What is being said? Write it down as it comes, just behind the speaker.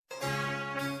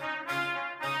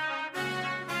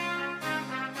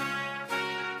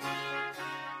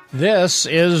This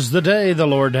is the day the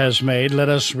Lord has made. Let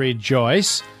us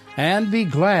rejoice and be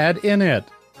glad in it.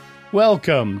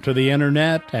 Welcome to the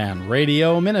Internet and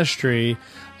radio ministry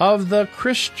of the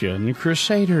Christian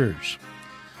Crusaders.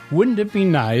 Wouldn't it be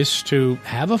nice to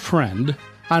have a friend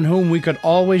on whom we could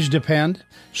always depend,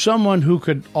 someone who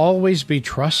could always be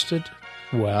trusted?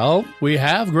 Well, we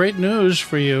have great news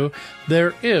for you.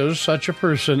 There is such a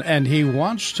person, and he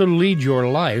wants to lead your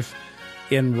life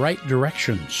in right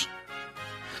directions.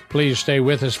 Please stay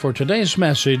with us for today's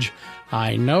message.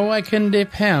 I know I can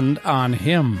depend on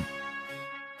Him.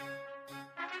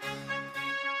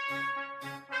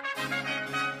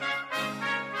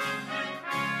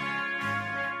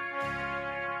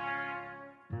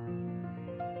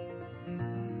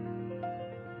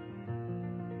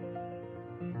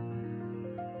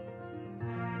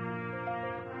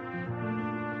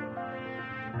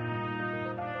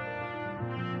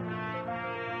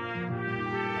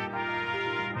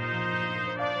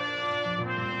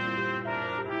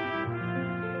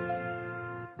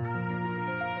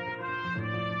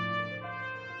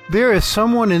 There is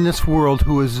someone in this world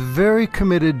who is very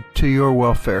committed to your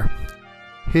welfare.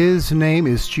 His name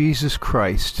is Jesus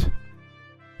Christ.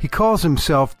 He calls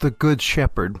himself the Good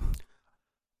Shepherd.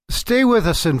 Stay with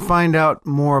us and find out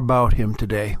more about him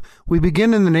today. We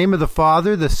begin in the name of the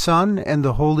Father, the Son, and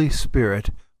the Holy Spirit.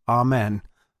 Amen.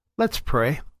 Let's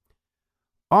pray.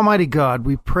 Almighty God,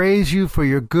 we praise you for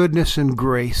your goodness and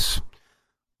grace.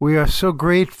 We are so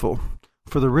grateful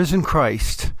for the risen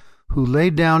Christ, who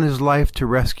laid down his life to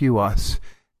rescue us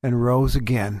and rose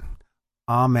again.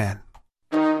 Amen.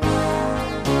 I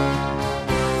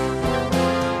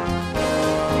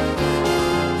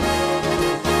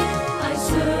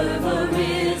serve a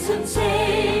risen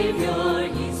Savior,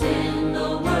 he's in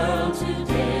the world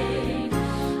today.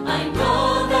 I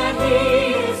know that he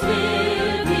is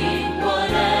living,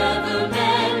 whatever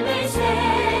men may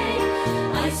say.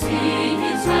 I see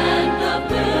his hand of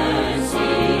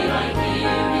mercy, I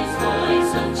hear his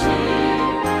voice of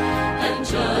cheer, and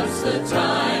just the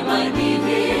time I need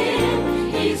him,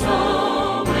 he's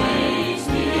always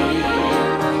near.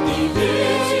 He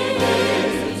lives,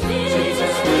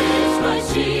 Jesus lives, Christ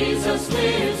Jesus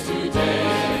lives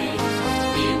today.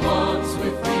 He walks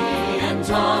with me and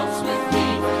talks with me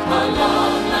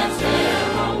along life's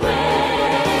narrow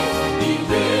way. He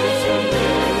lives,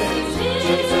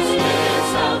 Jesus lives,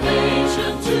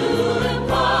 salvation to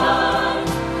impart.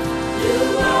 You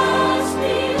ask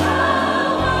me how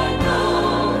I know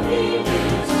he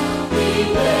lives. He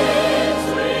lives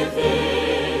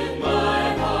within my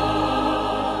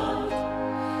heart.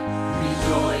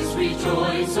 Rejoice,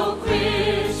 rejoice, O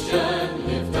Christian,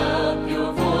 lift up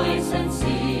your voice and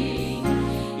sing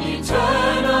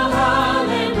eternal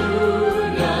hallelujahs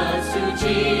to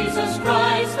Jesus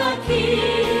Christ the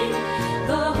King,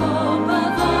 the hope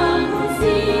of all who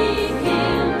seek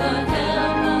him, the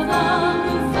help of all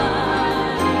who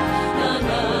find. None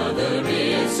other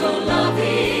is so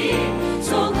loving,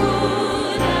 so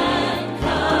good and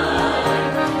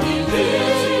kind. He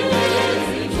lives,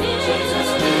 Jesus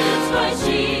lives, Christ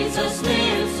Jesus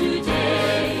lives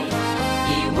today.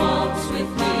 He walks with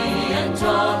me and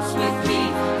talks with me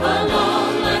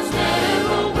along life's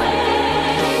narrow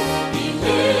way. He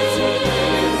lives,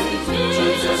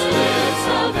 Jesus lives,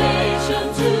 salvation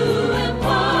to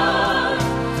impart.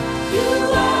 You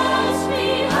ask me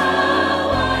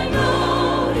how I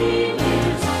know he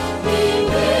lives. He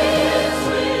lives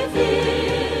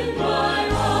within my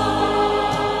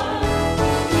heart.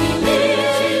 He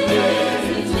lives,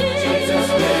 Jesus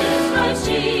lives, Christ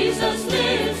Jesus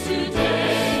lives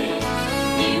today.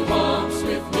 He walks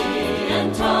with me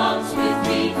and talks with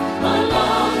me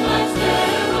along life's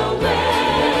narrow way.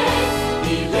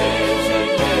 He lives,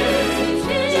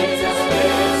 Jesus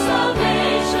lives,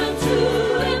 salvation to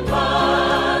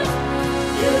impart.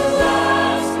 You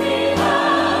ask me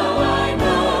how I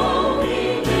know he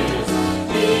lives.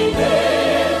 He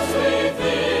lives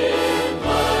within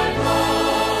my heart.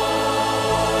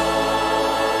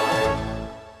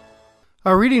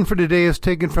 Our reading for today is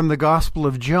taken from the Gospel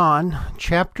of John,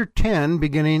 chapter 10,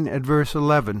 beginning at verse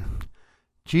 11.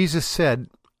 Jesus said,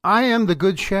 I am the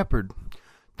Good Shepherd.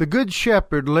 The Good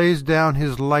Shepherd lays down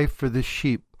his life for the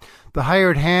sheep. The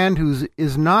hired hand, who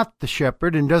is not the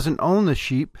shepherd and doesn't own the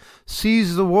sheep,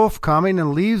 sees the wolf coming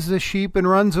and leaves the sheep and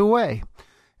runs away.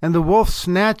 And the wolf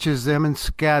snatches them and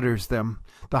scatters them.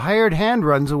 The hired hand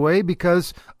runs away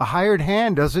because a hired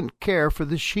hand doesn't care for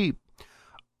the sheep.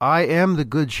 I am the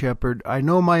Good Shepherd. I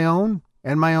know my own,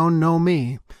 and my own know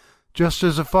me, just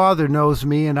as the Father knows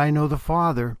me, and I know the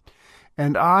Father.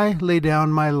 And I lay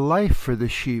down my life for the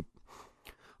sheep.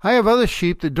 I have other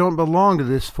sheep that don't belong to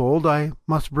this fold. I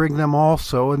must bring them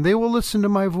also, and they will listen to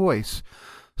my voice.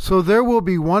 So there will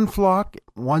be one flock,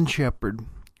 one shepherd.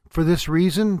 For this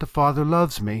reason the Father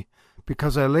loves me,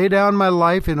 because I lay down my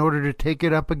life in order to take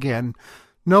it up again.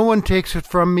 No one takes it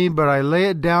from me, but I lay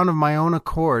it down of my own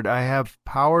accord. I have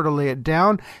power to lay it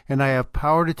down, and I have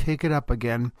power to take it up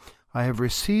again. I have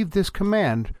received this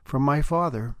command from my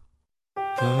Father.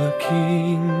 The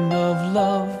King of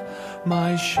love,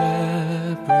 my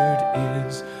shepherd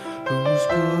is, whose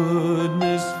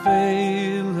goodness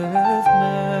faileth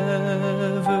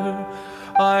never.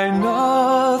 I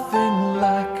nothing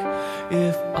lack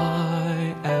if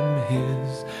I am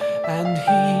his, and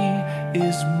he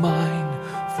is mine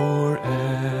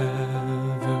forever.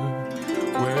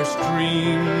 Where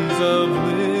streams of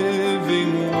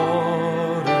living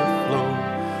water flow,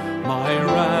 my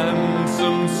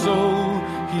ransomed soul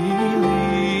he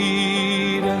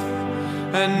leadeth,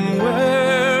 and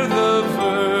where the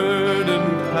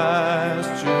verdant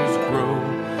pastures grow,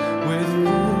 with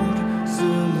food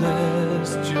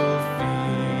celestial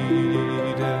feedeth.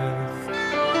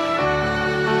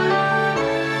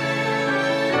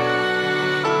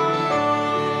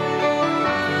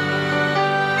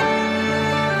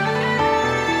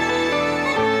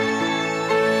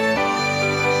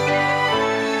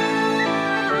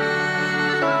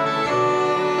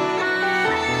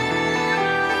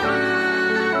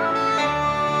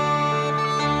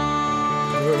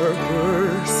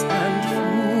 Perverse and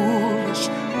foolish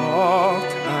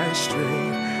oft I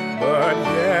strayed, but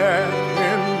yet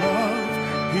in love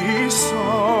he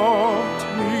sought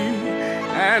me,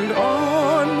 and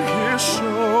on his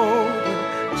shoulder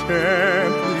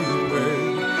gently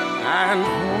laid, and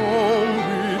home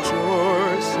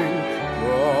rejoicing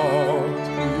brought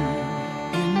me.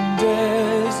 In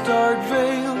death's dark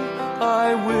vale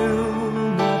I will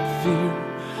not fear,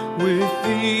 with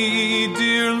thee,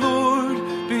 dear Lord,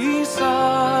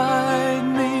 beside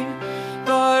me.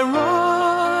 Thy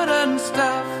rod and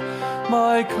staff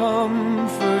my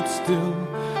comfort still,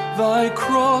 thy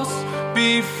cross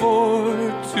before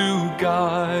to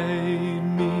guide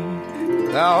me.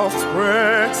 Thou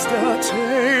spreadst a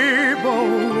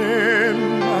table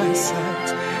in my sight,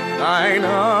 thine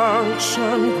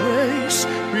unction grace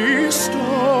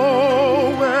bestoweth,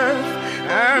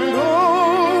 and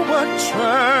oh, what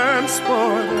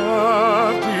transport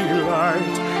of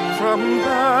delight from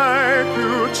thy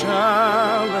pure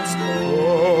chalice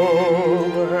floweth.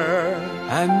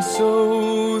 And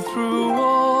so through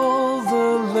all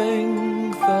the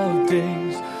length of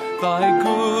days thy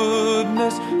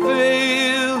goodness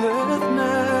faileth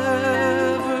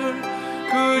never.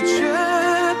 Good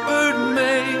shepherd,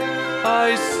 may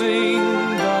I sing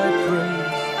thy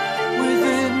praise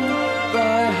within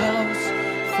thy house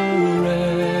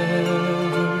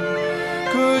forever.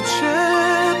 Good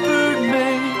shepherd,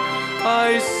 may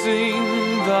I sing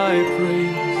thy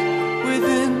praise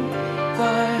within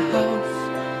thy house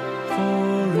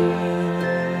forever.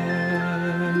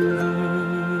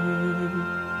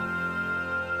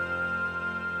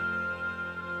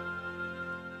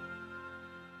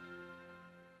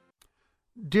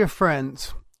 Dear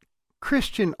friends,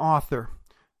 Christian author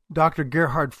Dr.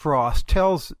 Gerhard Frost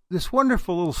tells this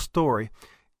wonderful little story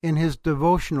in his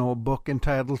devotional book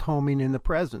entitled Homing in the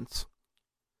Presence.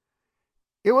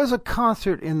 It was a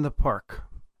concert in the park,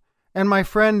 and my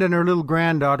friend and her little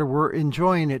granddaughter were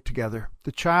enjoying it together.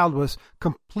 The child was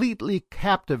completely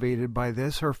captivated by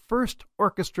this, her first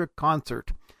orchestra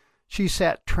concert. She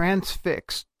sat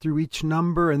transfixed through each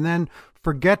number, and then,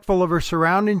 forgetful of her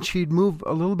surroundings, she'd move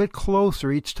a little bit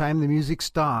closer each time the music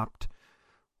stopped,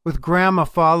 with Grandma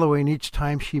following each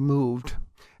time she moved.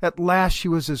 At last she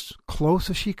was as close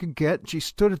as she could get. She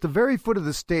stood at the very foot of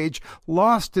the stage,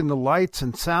 lost in the lights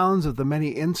and sounds of the many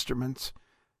instruments.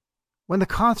 When the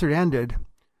concert ended,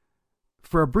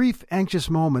 for a brief, anxious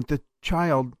moment, the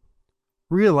child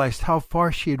realized how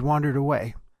far she had wandered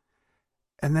away.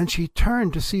 And then she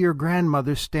turned to see her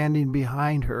grandmother standing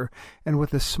behind her, and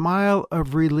with a smile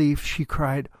of relief she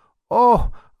cried,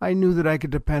 "Oh, I knew that I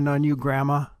could depend on you,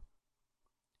 Grandma."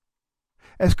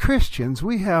 As Christians,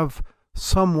 we have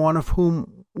someone of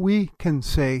whom we can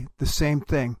say the same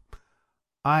thing.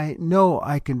 I know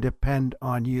I can depend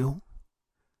on you.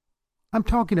 I'm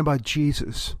talking about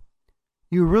Jesus.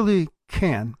 You really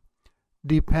can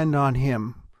depend on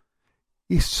him.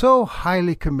 He's so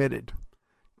highly committed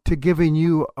to giving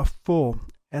you a full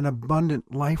and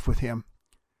abundant life with him.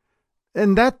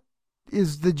 And that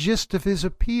is the gist of his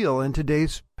appeal in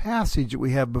today's passage that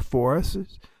we have before us.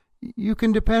 You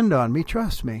can depend on me,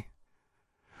 trust me.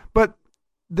 But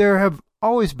there have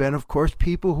always been, of course,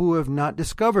 people who have not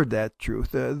discovered that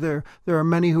truth. There are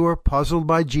many who are puzzled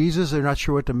by Jesus. They're not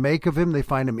sure what to make of him. They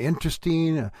find him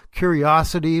interesting,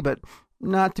 curiosity, but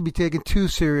not to be taken too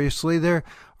seriously. There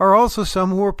are also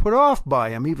some who are put off by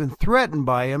him, even threatened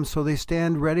by him, so they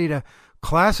stand ready to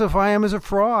classify him as a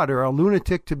fraud or a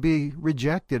lunatic to be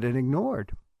rejected and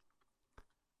ignored.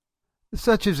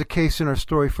 Such is the case in our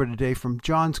story for today from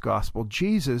John's Gospel.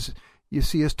 Jesus, you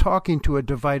see, is talking to a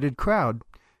divided crowd.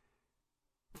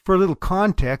 For a little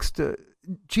context,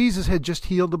 Jesus had just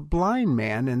healed a blind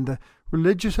man, and the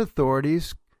religious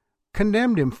authorities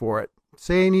condemned him for it,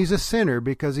 saying he's a sinner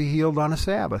because he healed on a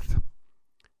Sabbath,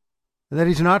 and that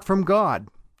he's not from God.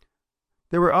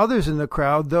 There were others in the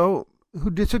crowd, though, who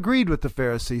disagreed with the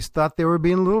Pharisees, thought they were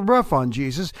being a little rough on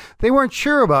Jesus. They weren't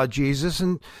sure about Jesus,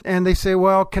 and they say,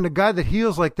 well, can a guy that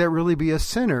heals like that really be a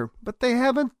sinner? But they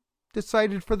haven't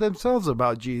decided for themselves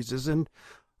about Jesus, and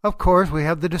of course, we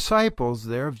have the disciples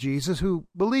there of Jesus who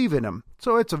believe in him.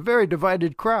 So it's a very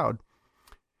divided crowd.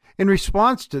 In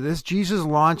response to this, Jesus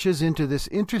launches into this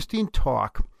interesting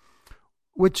talk,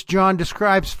 which John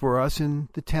describes for us in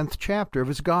the 10th chapter of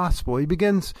his gospel. He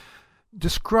begins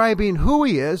describing who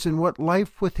he is and what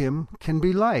life with him can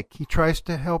be like. He tries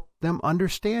to help them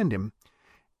understand him.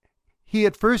 He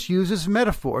at first uses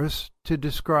metaphors to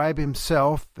describe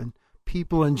himself and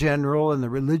people in general and the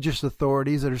religious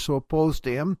authorities that are so opposed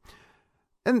to him.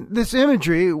 And this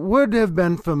imagery would have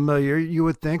been familiar, you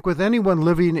would think, with anyone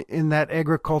living in that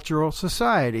agricultural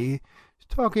society. He's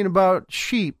talking about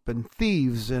sheep and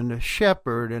thieves and a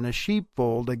shepherd and a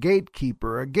sheepfold, a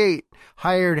gatekeeper, a gate,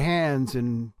 hired hands,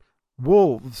 and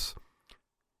wolves.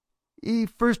 He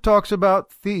first talks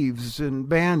about thieves and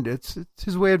bandits. It's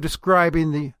his way of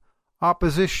describing the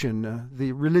opposition,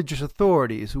 the religious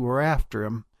authorities who are after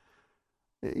him.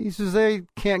 He says they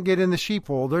can't get in the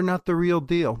sheepfold. They're not the real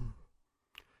deal.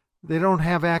 They don't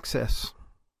have access.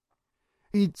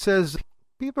 He says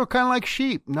people are kind of like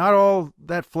sheep. Not all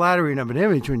that flattering of an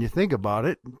image when you think about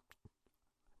it,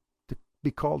 to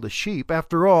be called a sheep.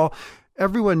 After all,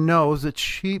 everyone knows that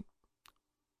sheep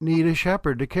need a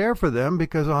shepherd to care for them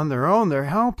because on their own they're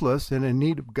helpless and in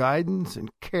need of guidance and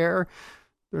care.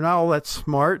 They're not all that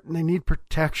smart, and they need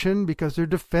protection because they're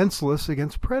defenseless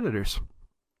against predators.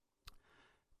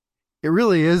 It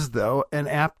really is, though, an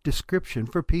apt description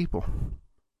for people.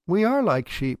 We are like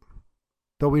sheep,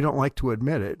 though we don't like to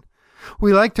admit it.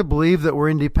 We like to believe that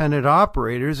we're independent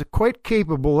operators, quite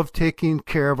capable of taking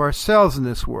care of ourselves in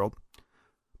this world.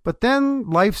 But then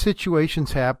life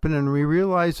situations happen and we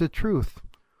realize the truth.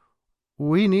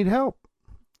 We need help.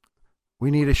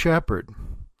 We need a shepherd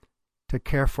to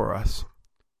care for us.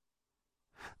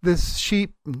 This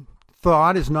sheep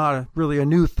thought is not really a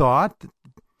new thought.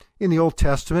 In the Old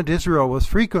Testament, Israel was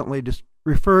frequently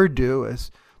referred to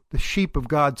as the sheep of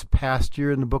God's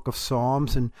pasture in the book of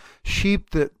Psalms, and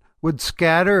sheep that would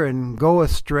scatter and go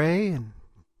astray in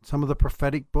some of the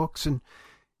prophetic books. And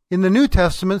in the New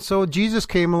Testament, so Jesus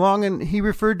came along and he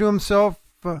referred to himself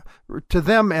to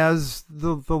them as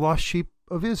the lost sheep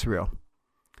of Israel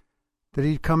that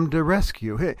he'd come to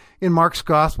rescue. In Mark's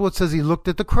gospel, it says he looked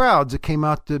at the crowds that came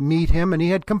out to meet him, and he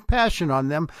had compassion on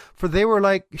them, for they were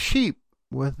like sheep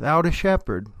without a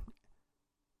shepherd.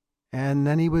 And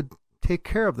then he would take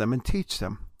care of them and teach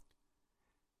them.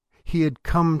 He had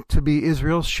come to be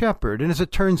Israel's shepherd, and as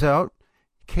it turns out,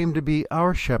 he came to be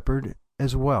our shepherd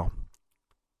as well.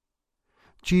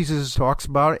 Jesus talks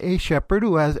about a shepherd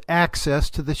who has access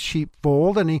to the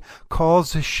sheepfold, and he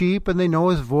calls the sheep, and they know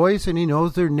his voice, and he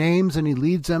knows their names, and he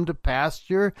leads them to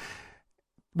pasture,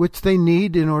 which they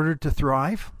need in order to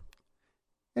thrive.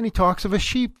 And he talks of a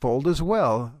sheepfold as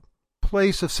well,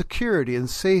 place of security and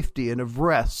safety and of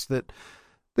rest that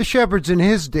the shepherds in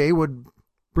his day would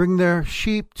bring their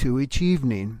sheep to each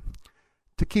evening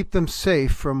to keep them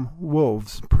safe from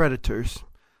wolves, predators.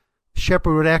 The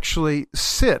shepherd would actually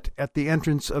sit at the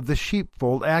entrance of the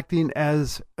sheepfold, acting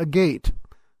as a gate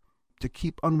to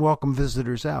keep unwelcome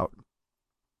visitors out.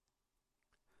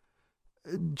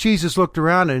 Jesus looked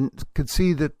around and could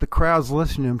see that the crowds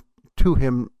listening to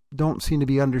him don't seem to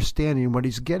be understanding what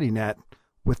he's getting at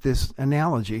with this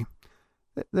analogy.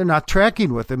 They're not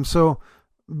tracking with him. So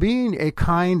being a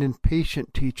kind and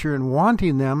patient teacher and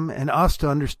wanting them and us to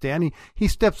understand, he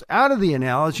steps out of the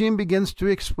analogy and begins to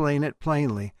explain it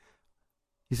plainly.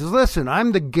 He says, listen,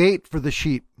 I'm the gate for the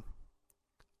sheep.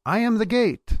 I am the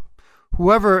gate.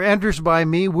 Whoever enters by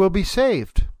me will be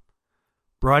saved,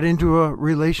 brought into a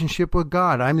relationship with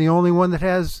God. I'm the only one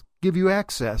that give you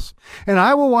access. And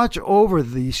I will watch over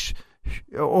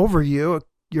over you,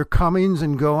 your comings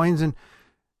and goings, and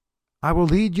I will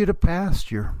lead you to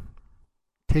pasture,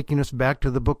 taking us back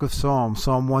to the book of Psalms,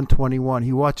 Psalm 121.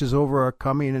 He watches over our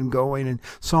coming and going. In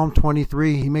Psalm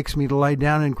 23, he makes me to lie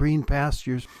down in green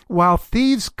pastures. While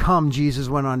thieves come, Jesus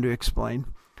went on to explain,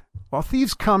 while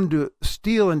thieves come to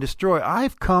steal and destroy,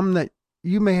 I've come that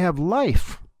you may have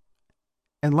life,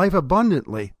 and life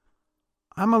abundantly.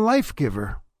 I'm a life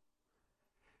giver.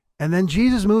 And then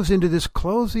Jesus moves into this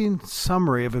closing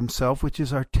summary of himself, which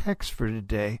is our text for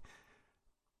today,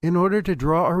 in order to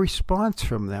draw a response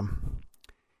from them.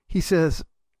 He says,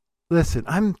 listen,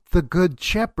 I'm the good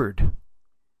shepherd.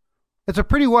 It's a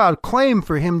pretty wild claim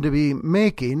for him to be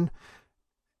making.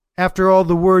 After all,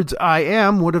 the words I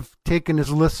am would have taken his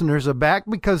listeners aback,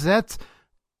 because that's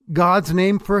God's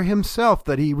name for himself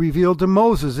that he revealed to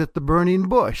Moses at the burning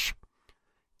bush.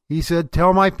 He said,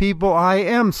 tell my people I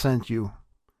am sent you.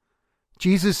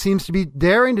 Jesus seems to be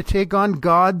daring to take on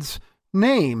God's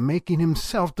name, making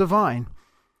himself divine.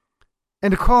 And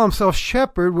to call himself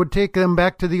shepherd would take them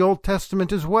back to the Old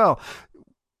Testament as well,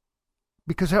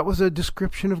 because that was a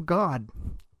description of God.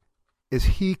 Is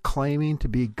he claiming to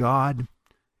be God?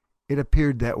 It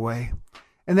appeared that way.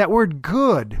 And that word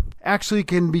good actually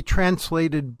can be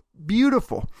translated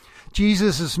beautiful.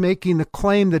 Jesus is making the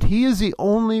claim that he is the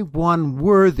only one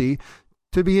worthy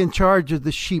to be in charge of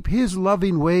the sheep. His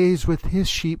loving ways with his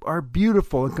sheep are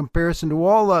beautiful in comparison to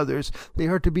all others. They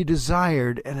are to be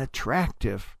desired and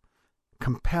attractive,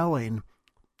 compelling.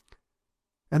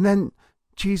 And then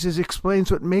Jesus explains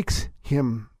what makes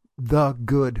him the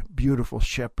good, beautiful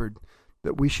shepherd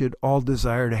that we should all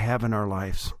desire to have in our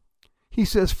lives. He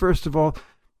says, first of all,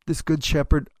 this good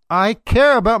shepherd, I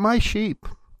care about my sheep.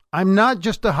 I'm not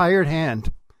just a hired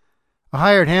hand. A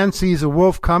hired hand sees a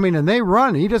wolf coming and they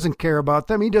run. He doesn't care about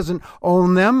them. He doesn't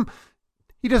own them.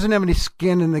 He doesn't have any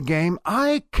skin in the game.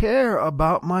 I care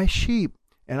about my sheep,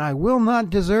 and I will not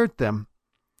desert them.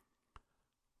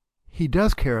 He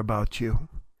does care about you.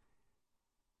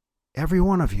 Every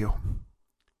one of you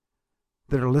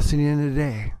that are listening in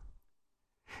today.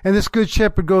 And this good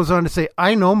shepherd goes on to say,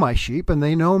 I know my sheep and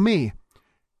they know me.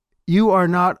 You are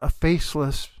not a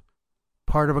faceless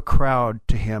part of a crowd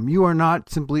to him. You are not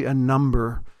simply a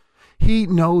number. He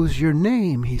knows your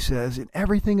name, he says, and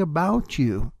everything about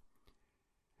you.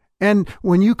 And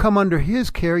when you come under his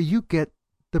care, you get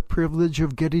the privilege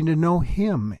of getting to know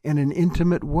him in an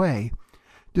intimate way,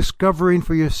 discovering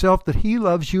for yourself that he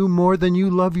loves you more than you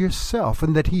love yourself,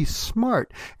 and that he's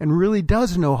smart and really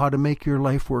does know how to make your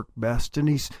life work best. And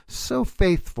he's so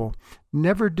faithful,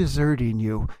 never deserting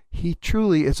you. He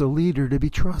truly is a leader to be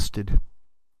trusted.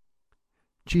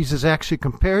 Jesus actually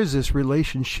compares this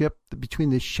relationship between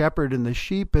the shepherd and the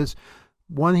sheep as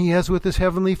one he has with his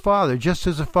heavenly Father. Just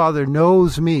as the Father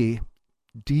knows me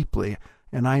deeply,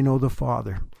 and I know the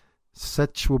Father,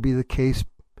 such will be the case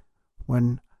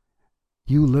when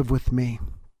you live with me.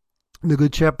 The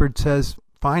Good Shepherd says,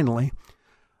 finally,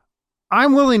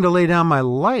 I'm willing to lay down my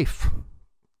life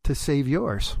to save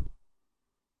yours.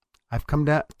 I've come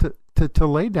down to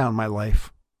lay down my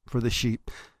life for the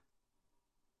sheep.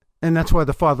 And that's why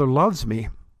the Father loves me.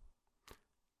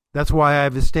 That's why I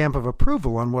have his stamp of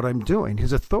approval on what I'm doing,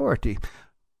 his authority.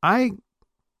 I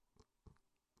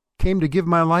came to give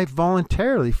my life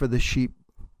voluntarily for the sheep.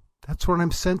 That's what I'm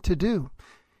sent to do.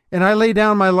 And I lay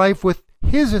down my life with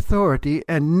his authority,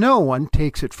 and no one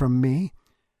takes it from me.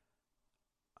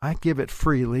 I give it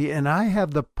freely, and I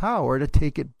have the power to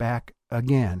take it back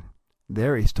again.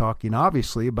 There he's talking,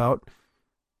 obviously, about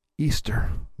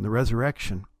Easter, the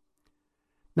resurrection.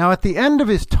 Now, at the end of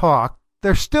his talk,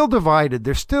 they're still divided.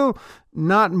 They're still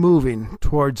not moving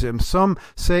towards him. Some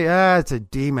say, it's a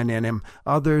demon in him.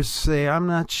 Others say, I'm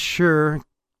not sure.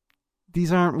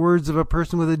 These aren't words of a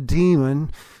person with a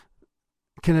demon.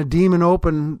 Can a demon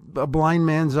open a blind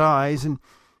man's eyes? And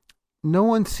no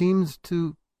one seems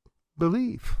to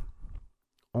believe.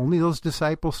 Only those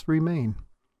disciples remain.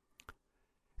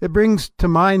 It brings to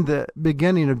mind the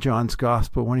beginning of John's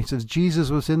Gospel when he says, Jesus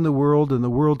was in the world and the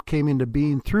world came into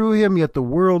being through him, yet the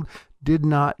world did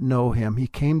not know him. He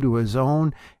came to his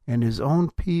own, and his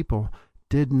own people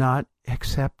did not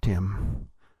accept him.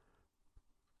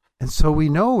 And so we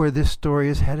know where this story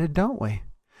is headed, don't we?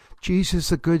 Jesus,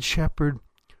 the Good Shepherd,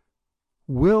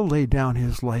 will lay down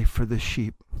his life for the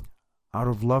sheep out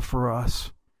of love for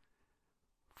us.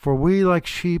 For we, like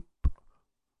sheep,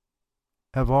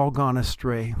 have all gone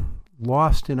astray,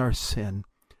 lost in our sin,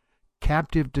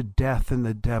 captive to death and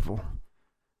the devil.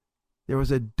 There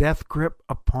was a death grip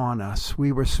upon us.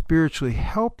 We were spiritually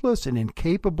helpless and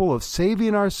incapable of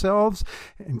saving ourselves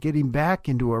and getting back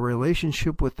into a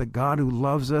relationship with the God who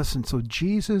loves us. And so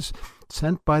Jesus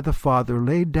sent by the Father,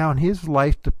 laid down his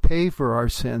life to pay for our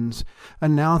sins,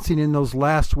 announcing in those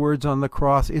last words on the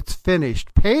cross, it's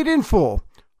finished, paid in full.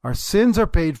 Our sins are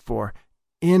paid for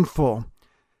in full.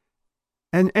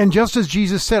 And just as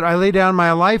Jesus said, I lay down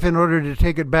my life in order to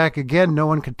take it back again. No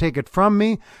one can take it from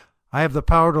me. I have the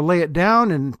power to lay it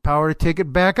down and power to take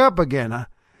it back up again.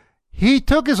 He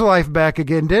took his life back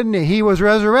again, didn't he? He was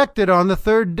resurrected on the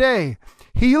third day.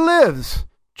 He lives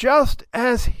just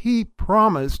as he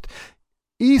promised.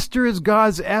 Easter is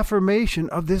God's affirmation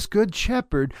of this good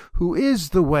shepherd who is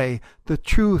the way, the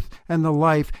truth, and the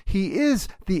life. He is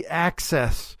the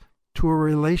access to a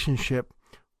relationship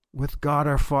with God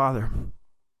our Father.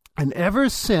 And ever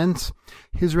since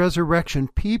his resurrection,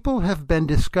 people have been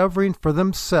discovering for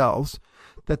themselves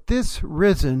that this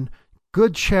risen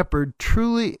Good Shepherd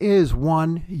truly is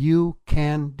one you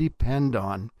can depend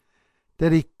on.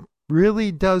 That he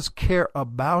really does care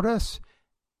about us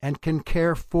and can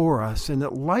care for us. And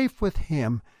that life with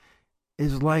him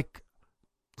is like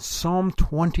Psalm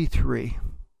 23.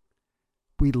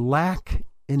 We lack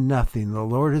in nothing. The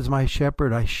Lord is my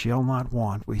shepherd, I shall not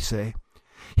want, we say.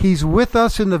 He's with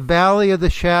us in the valley of the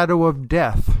shadow of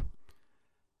death.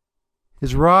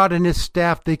 His rod and his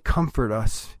staff, they comfort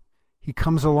us. He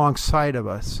comes alongside of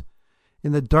us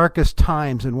in the darkest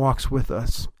times and walks with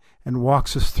us and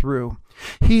walks us through.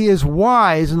 He is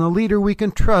wise and the leader we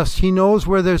can trust. He knows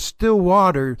where there's still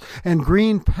water and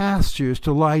green pastures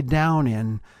to lie down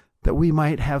in, that we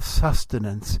might have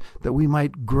sustenance, that we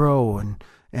might grow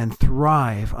and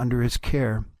thrive under his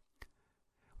care.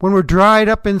 When we're dried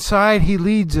up inside, he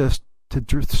leads us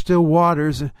to still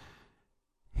waters.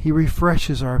 He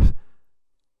refreshes our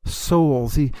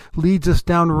souls. He leads us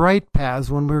down right paths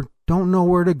when we don't know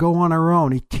where to go on our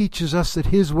own. He teaches us that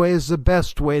his way is the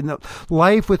best way, and that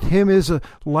life with him is a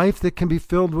life that can be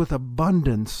filled with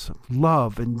abundance,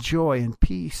 love, and joy, and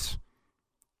peace.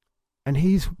 And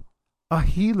he's a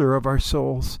healer of our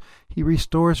souls. He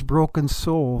restores broken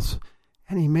souls,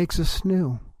 and he makes us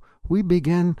new. We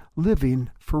begin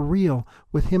living for real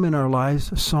with him in our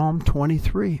lives, Psalm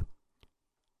 23.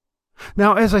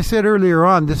 Now, as I said earlier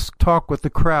on, this talk with the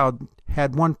crowd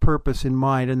had one purpose in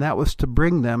mind, and that was to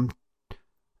bring them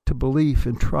to belief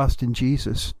and trust in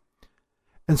Jesus.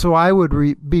 And so I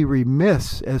would be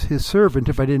remiss as his servant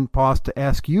if I didn't pause to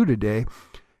ask you today,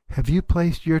 have you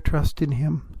placed your trust in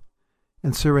him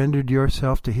and surrendered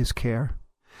yourself to his care?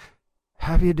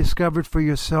 Have you discovered for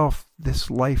yourself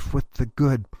this life with the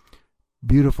good,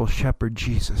 beautiful shepherd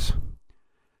Jesus?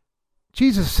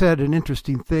 Jesus said an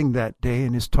interesting thing that day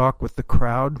in his talk with the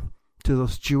crowd to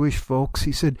those Jewish folks.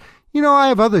 He said, I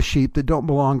have other sheep that don't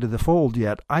belong to the fold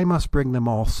yet. I must bring them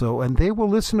also, and they will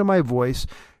listen to my voice,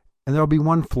 and there'll be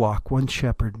one flock, one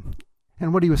shepherd.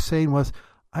 And what he was saying was,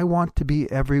 I want to be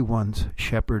everyone's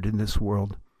shepherd in this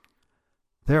world.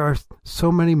 There are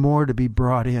so many more to be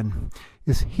brought in.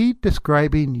 Is he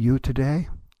describing you today?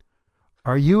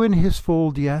 Are you in his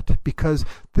fold yet? Because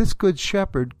this good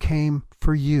shepherd came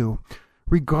for you.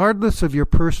 Regardless of your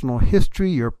personal history,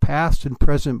 your past and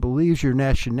present beliefs, your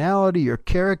nationality, your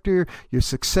character, your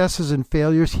successes and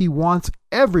failures, he wants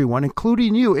everyone,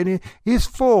 including you, in his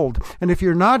fold. And if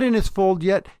you're not in his fold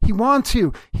yet, he wants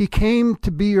you. He came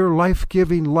to be your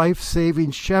life-giving,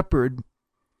 life-saving shepherd.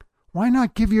 Why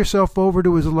not give yourself over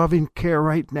to his loving care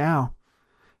right now?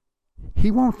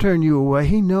 He won't turn you away.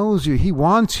 He knows you. He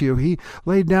wants you. He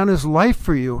laid down his life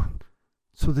for you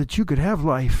so that you could have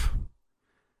life.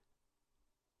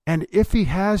 And if he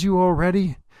has you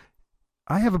already,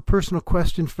 I have a personal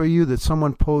question for you that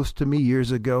someone posed to me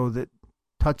years ago that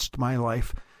touched my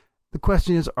life. The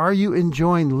question is, are you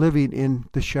enjoying living in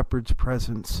the shepherd's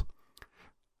presence?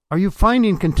 Are you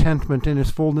finding contentment in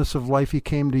his fullness of life he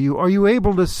came to you? Are you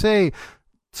able to say,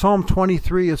 Psalm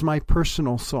 23 is my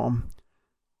personal psalm?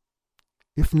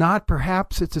 If not,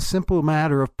 perhaps it's a simple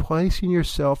matter of placing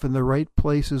yourself in the right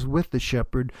places with the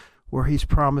shepherd where he's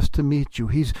promised to meet you.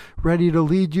 He's ready to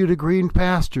lead you to green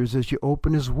pastures as you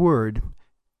open his word,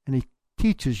 and he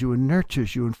teaches you and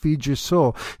nurtures you and feeds your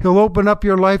soul. He'll open up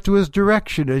your life to his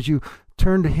direction as you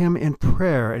turn to him in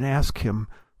prayer and ask him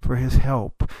for his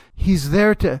help. He's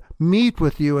there to meet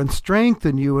with you and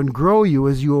strengthen you and grow you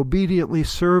as you obediently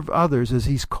serve others as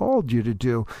he's called you to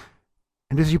do.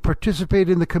 And as you participate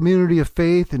in the community of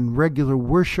faith and regular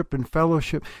worship and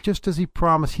fellowship, just as he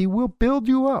promised, he will build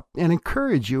you up and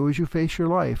encourage you as you face your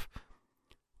life.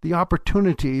 The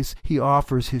opportunities he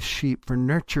offers his sheep for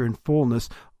nurture and fullness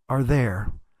are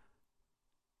there.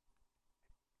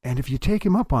 And if you take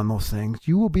him up on those things,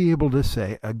 you will be able to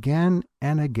say again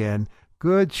and again,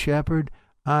 Good Shepherd,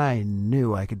 I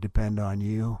knew I could depend on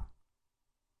you.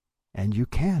 And you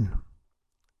can.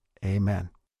 Amen.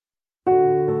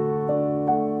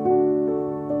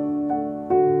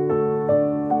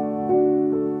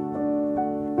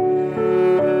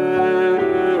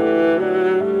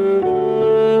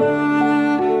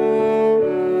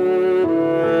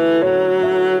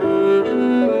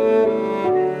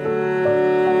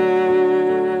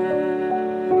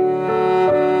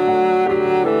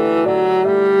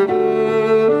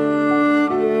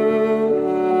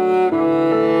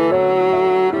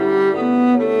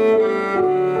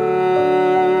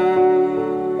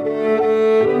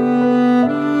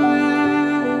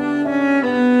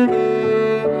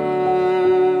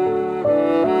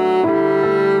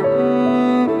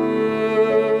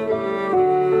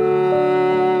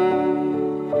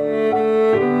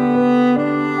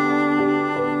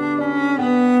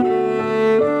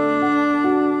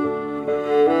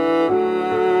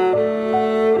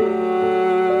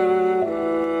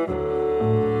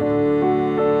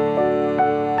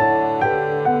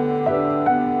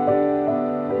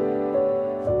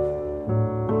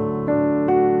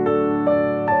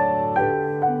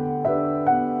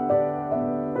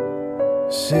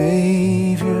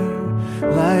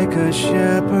 like a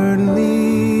shepherd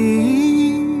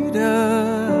lead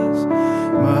us.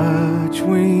 Much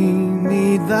we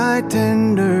need thy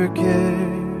tender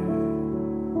care.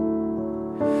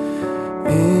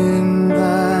 In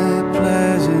thy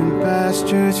pleasant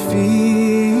pastures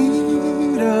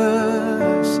feed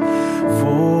us.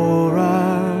 For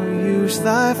our use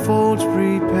thy folds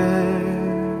prepare.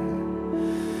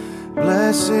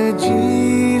 Blessed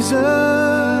Jesus,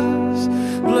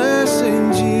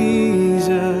 blessed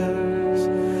Jesus,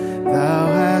 thou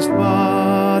hast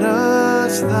bought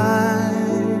us,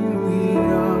 thine we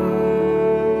are.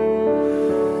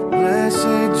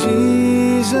 Blessed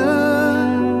Jesus,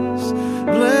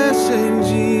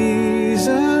 blessed Jesus,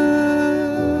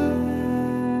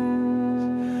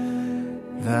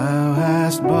 thou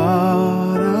hast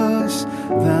bought us,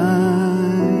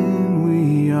 thine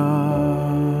we are.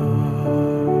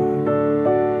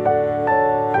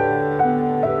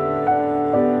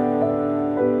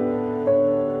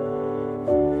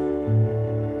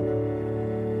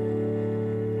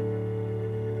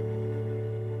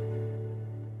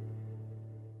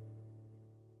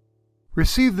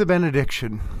 Receive the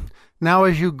benediction. Now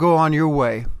as you go on your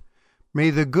way, may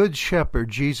the Good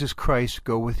Shepherd, Jesus Christ,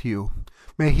 go with you.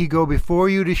 May he go before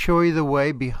you to show you the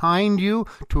way, behind you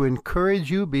to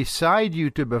encourage you, beside you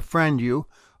to befriend you,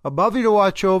 above you to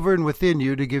watch over, and within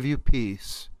you to give you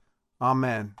peace.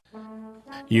 Amen.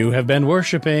 You have been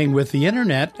worshiping with the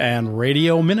internet and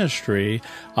radio ministry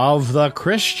of the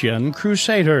Christian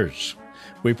Crusaders.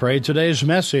 We pray today's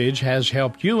message has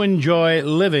helped you enjoy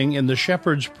living in the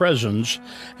Shepherd's presence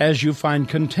as you find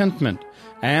contentment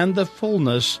and the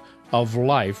fullness of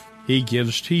life he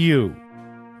gives to you.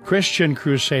 Christian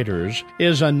Crusaders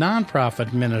is a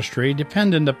nonprofit ministry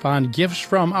dependent upon gifts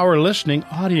from our listening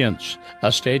audience.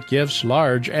 Estate gifts,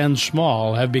 large and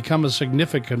small, have become a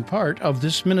significant part of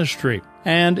this ministry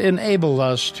and enable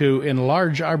us to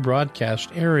enlarge our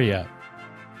broadcast area.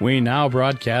 We now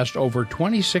broadcast over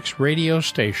 26 radio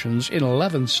stations in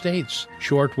 11 states,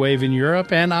 shortwave in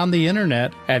Europe, and on the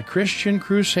internet at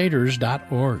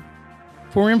ChristianCrusaders.org.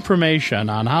 For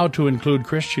information on how to include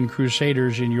Christian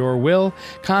Crusaders in your will,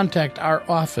 contact our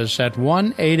office at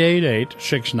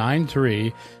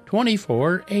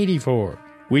 1-888-693-2484.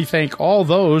 We thank all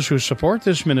those who support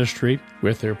this ministry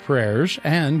with their prayers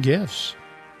and gifts.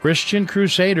 Christian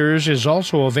Crusaders is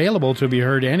also available to be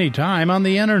heard anytime on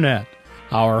the internet.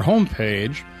 Our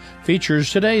homepage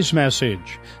features today's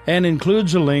message and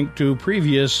includes a link to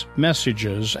previous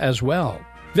messages as well.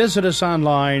 Visit us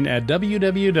online at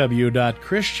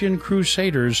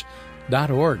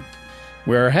www.christiancrusaders.org.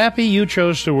 We're happy you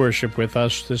chose to worship with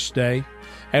us this day,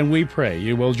 and we pray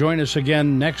you will join us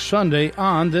again next Sunday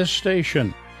on this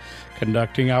station.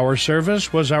 Conducting our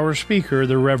service was our speaker,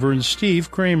 the Reverend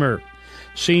Steve Kramer,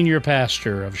 Senior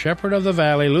Pastor of Shepherd of the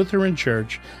Valley Lutheran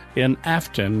Church in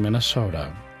Afton,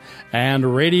 Minnesota,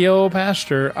 and Radio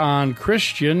Pastor on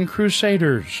Christian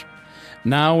Crusaders,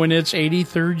 now in its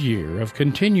 83rd year of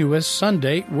continuous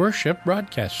Sunday worship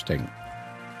broadcasting.